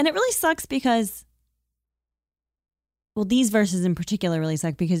 And it really sucks because, well, these verses in particular really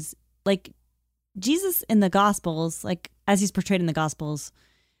suck because, like, Jesus in the Gospels, like, as he's portrayed in the Gospels,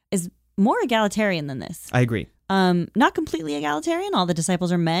 is more egalitarian than this. I agree. Not completely egalitarian. All the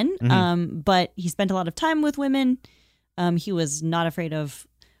disciples are men, but he spent a lot of time with women. He was not afraid of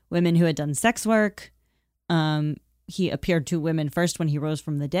women who had done sex work. He appeared to women first when he rose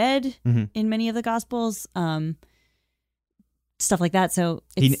from the dead in many of the Gospels. Stuff like that. So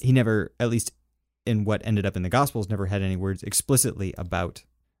he never, at least in what ended up in the Gospels, never had any words explicitly about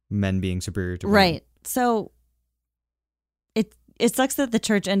men being superior to women. Right. So it sucks that the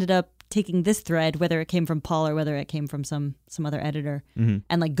church ended up taking this thread, whether it came from Paul or whether it came from some other editor, and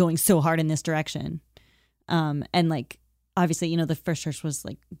like going so hard in this direction. And like obviously, you know, the first church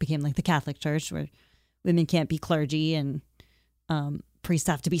became like the Catholic Church where women can't be clergy and priests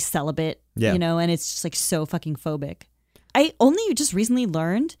have to be celibate, you know, and it's just like so fucking phobic. I only just recently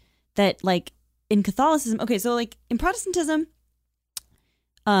learned that like in Catholicism, okay, so like in Protestantism,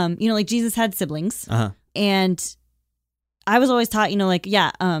 you know, like Jesus had siblings and I was always taught, you know, like,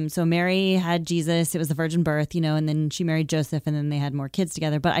 so Mary had Jesus, it was the virgin birth, you know, and then she married Joseph and then they had more kids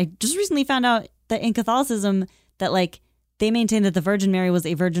together. But I just recently found out that in Catholicism that like they maintain that the Virgin Mary was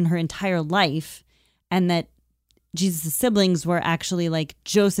a virgin her entire life and that Jesus' siblings were actually like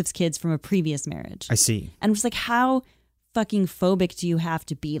Joseph's kids from a previous marriage. I see. And I'm just like, how fucking phobic do you have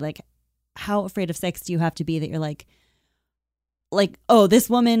to be? Like, how afraid of sex do you have to be that you're like, oh, this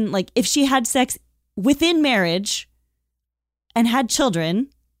woman, like, if she had sex within marriage and had children,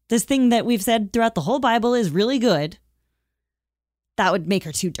 this thing that we've said throughout the whole Bible is really good, that would make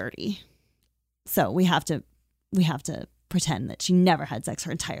her too dirty. So we have to pretend that she never had sex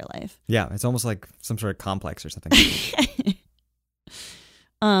her entire life. Yeah, it's almost like some sort of complex or something.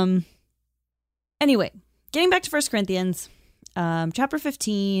 Anyway, getting back to 1 Corinthians, chapter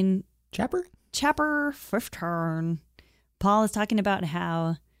 15. Chapter 15. Paul is talking about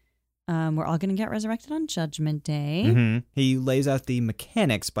how we're all going to get resurrected on Judgment Day. Mm-hmm. He lays out the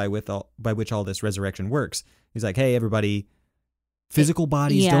mechanics by which all this resurrection works. He's like, hey, everybody, physical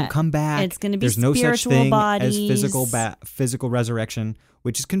bodies don't come back. It's going to be There's no such thing bodies. as physical resurrection,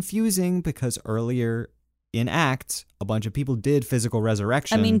 which is confusing because earlier in Acts, a bunch of people did physical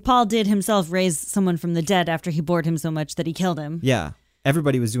resurrection. I mean, Paul did himself raise someone from the dead after he bored him so much that he killed him. Yeah.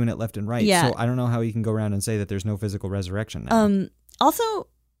 Everybody was doing it left and right. Yeah. So I don't know how you can go around and say that there's no physical resurrection now. Also,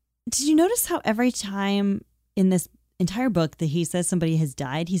 did you notice how every time in this entire book that he says somebody has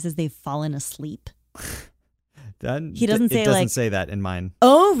died, he says they've fallen asleep? He doesn't say it doesn't say that in mine.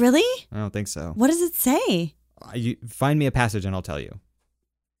 Oh, really? I don't think so. What does it say? You find me a passage and I'll tell you.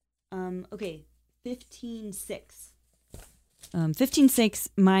 Okay, 15:6. 15:6,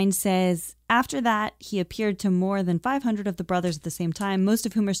 mine says, after that, he appeared to more than 500 of the brothers at the same time, most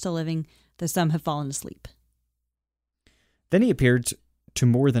of whom are still living, though some have fallen asleep. Then he appeared to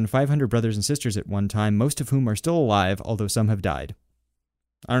more than 500 brothers and sisters at one time, most of whom are still alive, although some have died.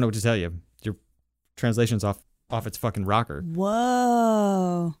 I don't know what to tell you. Your translation's off its fucking rocker.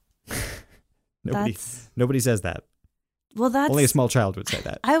 Whoa. Nobody says that. Well, that's... Only a small child would say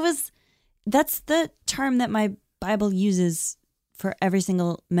that. That's the term that my Bible uses for every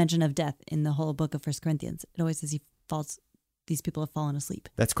single mention of death in the whole book of 1 Corinthians. It always says these people have fallen asleep.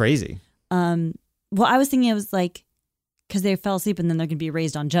 That's crazy. Well, I was thinking it was like, because they fell asleep and then they're going to be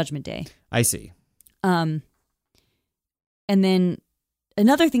raised on Judgment Day. I see. And then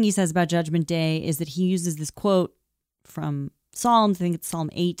another thing he says about Judgment Day is that he uses this quote from Psalms, I think it's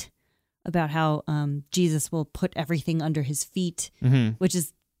Psalm 8, about how Jesus will put everything under his feet, which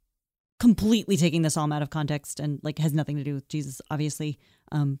is completely taking the psalm out of context and like has nothing to do with Jesus, obviously.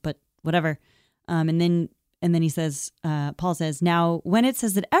 But whatever. And then he says, Paul says, now when it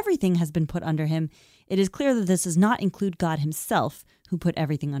says that everything has been put under him, it is clear that this does not include God himself, who put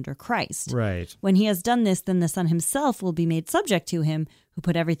everything under Christ. Right. When he has done this, then the Son himself will be made subject to him, who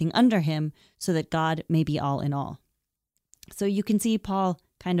put everything under him, so that God may be all in all. So you can see Paul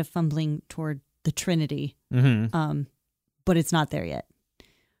kind of fumbling toward the Trinity, but it's not there yet.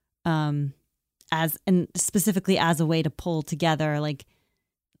 And specifically as a way to pull together like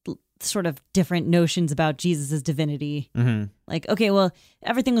sort of different notions about Jesus's divinity. Like, okay, well,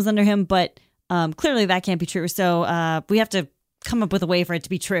 everything was under him, but clearly that can't be true. So we have to come up with a way for it to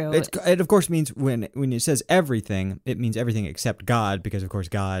be true. It of course means when it says everything, it means everything except God, because of course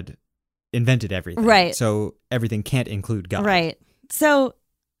God invented everything. Right. So everything can't include God. Right. So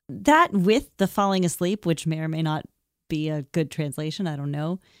that with the falling asleep, which may or may not be a good translation, I don't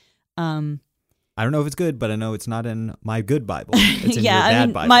know. I don't know if it's good, but I know it's not in my good Bible. It's in your yeah,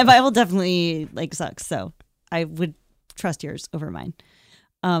 bad Bible. My Bible definitely like sucks, so I would trust yours over mine.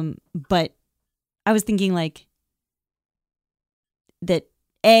 But I was thinking like that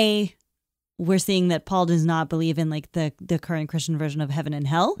we're seeing that Paul does not believe in like the current Christian version of heaven and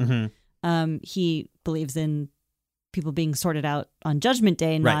hell. He believes in people being sorted out on Judgment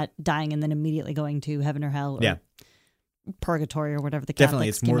Day, not dying and then immediately going to heaven or hell. Or purgatory or whatever the Catholics definitely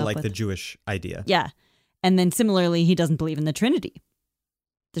it's more like the Jewish idea. Yeah. And then similarly, he doesn't believe in the Trinity.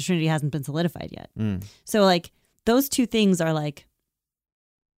 The Trinity hasn't been solidified yet. So like those two things are like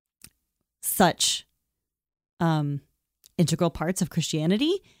such integral parts of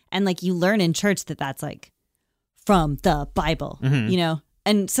Christianity, and like you learn in church that that's like from the Bible, you know?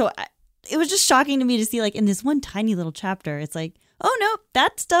 And so it was just shocking to me to see like in this one tiny little chapter, it's like, oh no,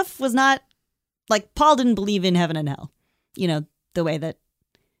 that stuff was not like Paul didn't believe in heaven and hell. You know, the way that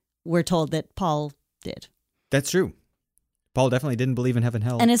we're told that Paul did. That's true. Paul definitely didn't believe in heaven and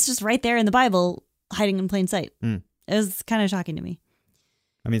hell. And it's just right there in the Bible, hiding in plain sight. It was kind of shocking to me.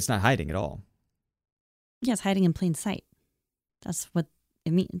 I mean, it's not hiding at all. Yeah, it's hiding in plain sight. That's what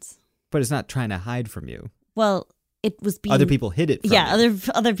it means. But it's not trying to hide from you. Well, it was being... Other people hid it from you.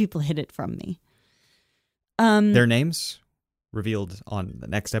 Other people hid it from me. Their names revealed on the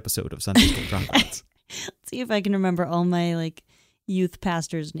next episode of Sunday School Dropouts. Let's see if I can remember all my like youth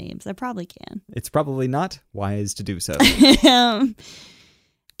pastors' names. I probably can. It's probably not wise to do so.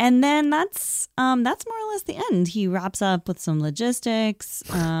 And then that's more or less the end. He wraps up with some logistics.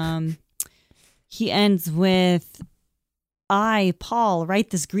 He ends with, I, Paul, write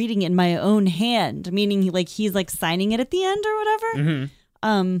this greeting in my own hand, meaning he's like signing it at the end or whatever.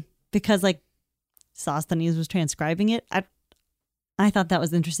 Because like Sosthenes was transcribing it. I I thought that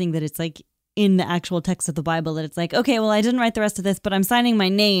was interesting that it's like in the actual text of the Bible that it's like, okay, well, I didn't write the rest of this, but I'm signing my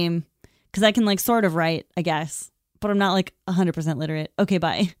name because I can like sort of write, I guess, but I'm not like 100% literate. Okay,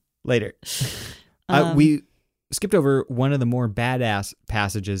 bye. Later. We skipped over one of the more badass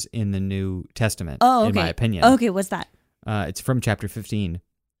passages in the New Testament, in my opinion. Okay, what's that? It's from chapter 15.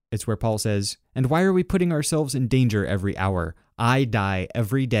 It's where Paul says, "And why are we putting ourselves in danger every hour? I die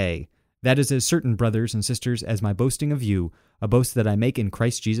every day. That is as certain, brothers and sisters, as my boasting of you, a boast that I make in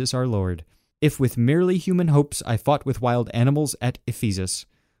Christ Jesus our Lord. If with merely human hopes I fought with wild animals at Ephesus,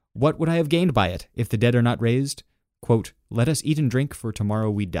 what would I have gained by it if the dead are not raised? Quote, let us eat and drink, for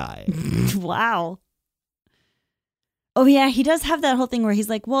tomorrow we die." Wow. Oh, yeah, he does have that whole thing where he's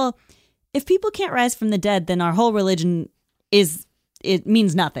like, well, if people can't rise from the dead, then our whole religion it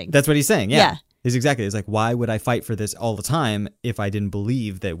means nothing. That's what he's saying, yeah. Yeah. It's like, why would I fight for this all the time if I didn't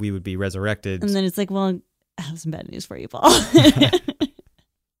believe that we would be resurrected? And then it's like, well, I have some bad news for you, Paul.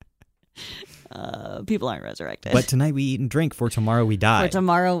 People aren't resurrected. But tonight we eat and drink, for tomorrow we die. For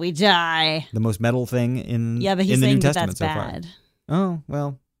tomorrow we die. The most metal thing in Yeah, but he's in the saying New that Testament that's so bad. far. Oh,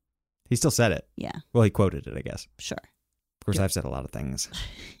 well, he still said it. Yeah, Well, he quoted it, I guess. sure. Of course, I've said a lot of things.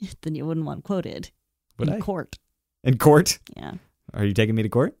 Then you wouldn't want quoted Would in I? court. In court? Yeah. Are you taking me to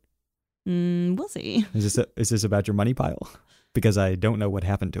court? We'll see. Is this about your money pile? Because I don't know what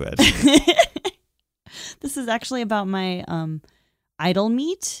happened to it. This is actually about my idol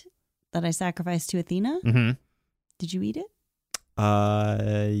meat that I sacrificed to Athena. Mm-hmm. Did you eat it?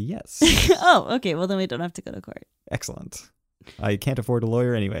 Yes. Oh, okay. Well, then we don't have to go to court. Excellent. I can't afford a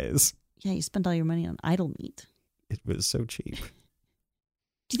lawyer anyways. Yeah, you spent all your money on idol meat. It was so cheap.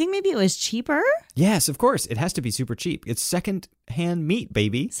 Do you think maybe it was cheaper? Yes, of course. It has to be super cheap. It's second-hand meat,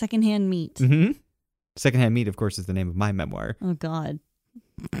 baby. Secondhand meat. Mm-hmm. Secondhand meat, of course, is the name of my memoir. Oh, God.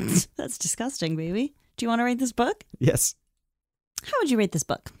 That's disgusting, baby. Do you want to rate this book? Yes. How would you rate this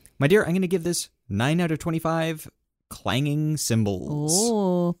book? My dear, I'm going to give this 9 out of 25 clanging cymbals.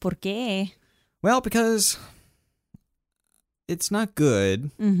 Oh, ¿por qué? Well, because it's not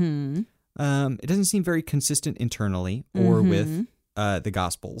good. Mm-hmm. It doesn't seem very consistent internally or with the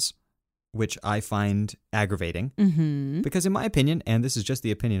Gospels, which I find aggravating. Mm-hmm. Because in my opinion, and this is just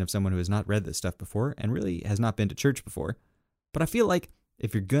the opinion of someone who has not read this stuff before and really has not been to church before, but I feel like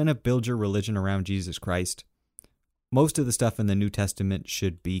if you're going to build your religion around Jesus Christ, most of the stuff in the New Testament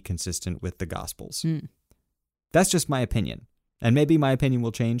should be consistent with the Gospels. Mm. That's just my opinion. And maybe my opinion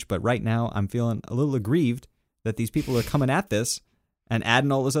will change, but right now I'm feeling a little aggrieved that these people are coming at this and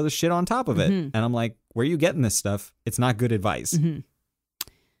adding all this other shit on top of it. Mm-hmm. And I'm like, where are you getting this stuff? It's not good advice. Mm-hmm.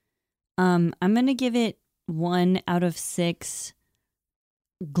 I'm going to give it 1 out of 6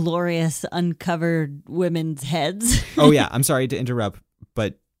 glorious uncovered women's heads. Oh, yeah. I'm sorry to interrupt,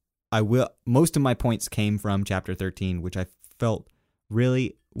 but most of my points came from chapter 13, which I felt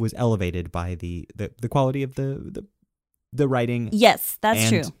really was elevated by the quality of the writing. Yes, that's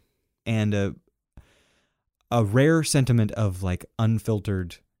true. And a rare sentiment of like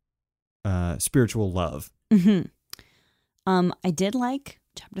unfiltered spiritual love. Mm-hmm. I did like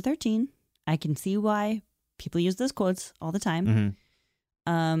chapter 13. I can see why people use those quotes all the time.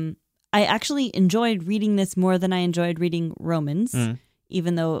 Mm-hmm. I actually enjoyed reading this more than I enjoyed reading Romans,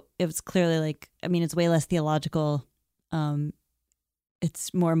 even though it was clearly like, I mean, it's way less theological.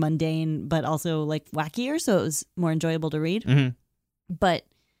 It's more mundane, but also like wackier, so it was more enjoyable to read. Mm-hmm. But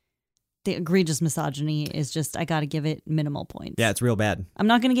the egregious misogyny is just, I got to give it minimal points. Yeah, it's real bad. I'm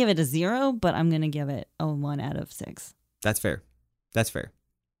not going to give it a 0, but I'm going to give it a 1 out of 6. That's fair. That's fair.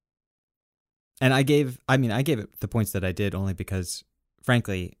 And I gave it the points that I did only because,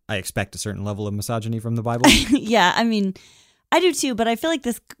 frankly, I expect a certain level of misogyny from the Bible. Yeah, I mean, I do too, but I feel like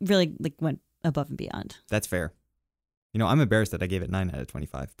this really like went above and beyond. That's fair. You know, I'm embarrassed that I gave it 9 out of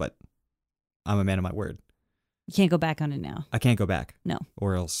 25, but I'm a man of my word. You can't go back on it now. I can't go back. No.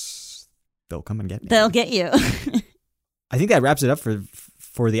 Or else they'll come and get me. They'll get you. I think that wraps it up for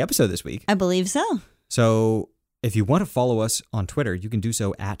the episode this week. I believe so. So if you want to follow us on Twitter, you can do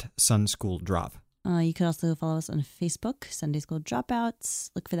so at SunSchoolDrop. You can also follow us on Facebook, Sunday School Dropouts.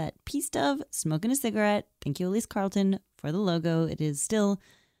 Look for that piece of smoking a cigarette. Thank you, Elise Carlton, for the logo. It is still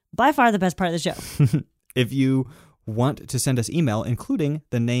by far the best part of the show. If you want to send us email, including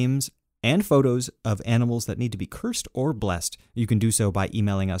the names and photos of animals that need to be cursed or blessed, you can do so by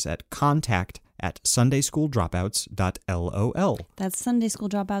emailing us at contact@sundayschooldropouts.lol. That's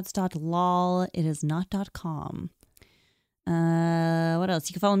sundayschooldropouts.lol. It is not .com. What else?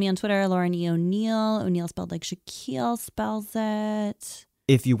 You can follow me on Twitter, Lauren E. O'Neill. O'Neill spelled like Shaquille spells it.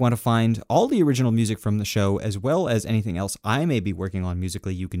 If you want to find all the original music from the show, as well as anything else I may be working on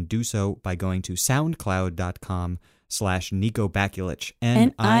musically, you can do so by going to soundcloud.com Niko Bakulich.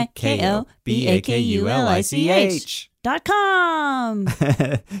 NIKOBAKULICH.com.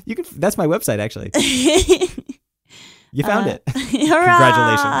 That's my website, actually. You found it. Hurrah!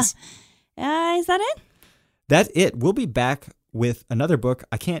 Congratulations. Is that it? That's it. We'll be back with another book.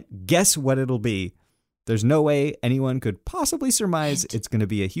 I can't guess what it'll be. There's no way anyone could possibly surmise it's going to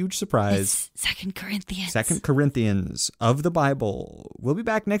be a huge surprise. It's 2 Corinthians. 2 Corinthians of the Bible. We'll be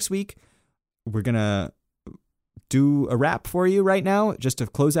back next week. We're going to do a wrap for you right now just to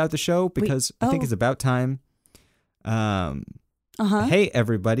close out the show because I think it's about time. Hey,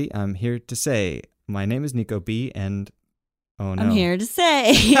 everybody. I'm here to say my name is Niko B. And oh, no. I'm here to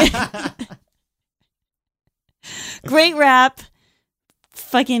say. Great rap.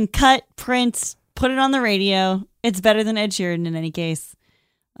 Fucking cut, print, put it on the radio. It's better than Ed Sheeran in any case.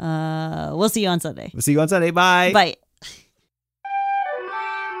 We'll see you on Sunday. We'll see you on Sunday. Bye. Bye.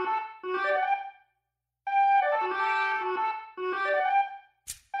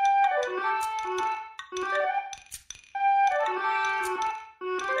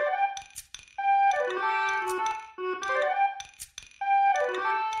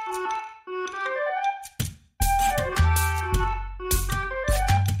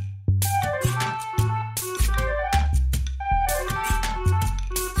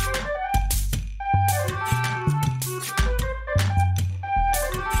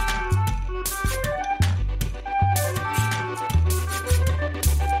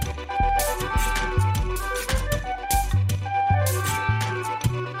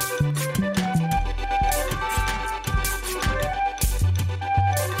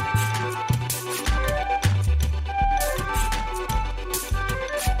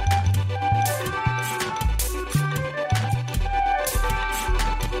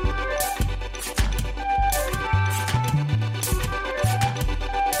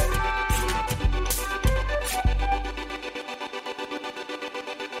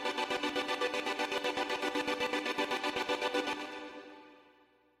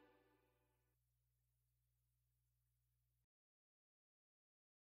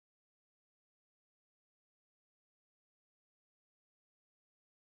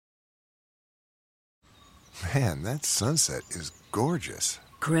 Man, that sunset is gorgeous.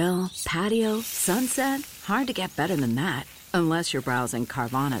 Grill, patio, sunset. Hard to get better than that. Unless you're browsing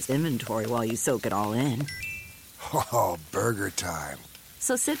Carvana's inventory while you soak it all in. Oh, burger time.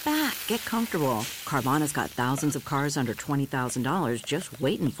 So sit back, get comfortable. Carvana's got thousands of cars under $20,000 just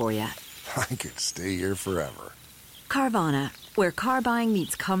waiting for you. I could stay here forever. Carvana, where car buying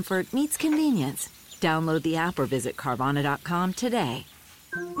meets comfort meets convenience. Download the app or visit Carvana.com today.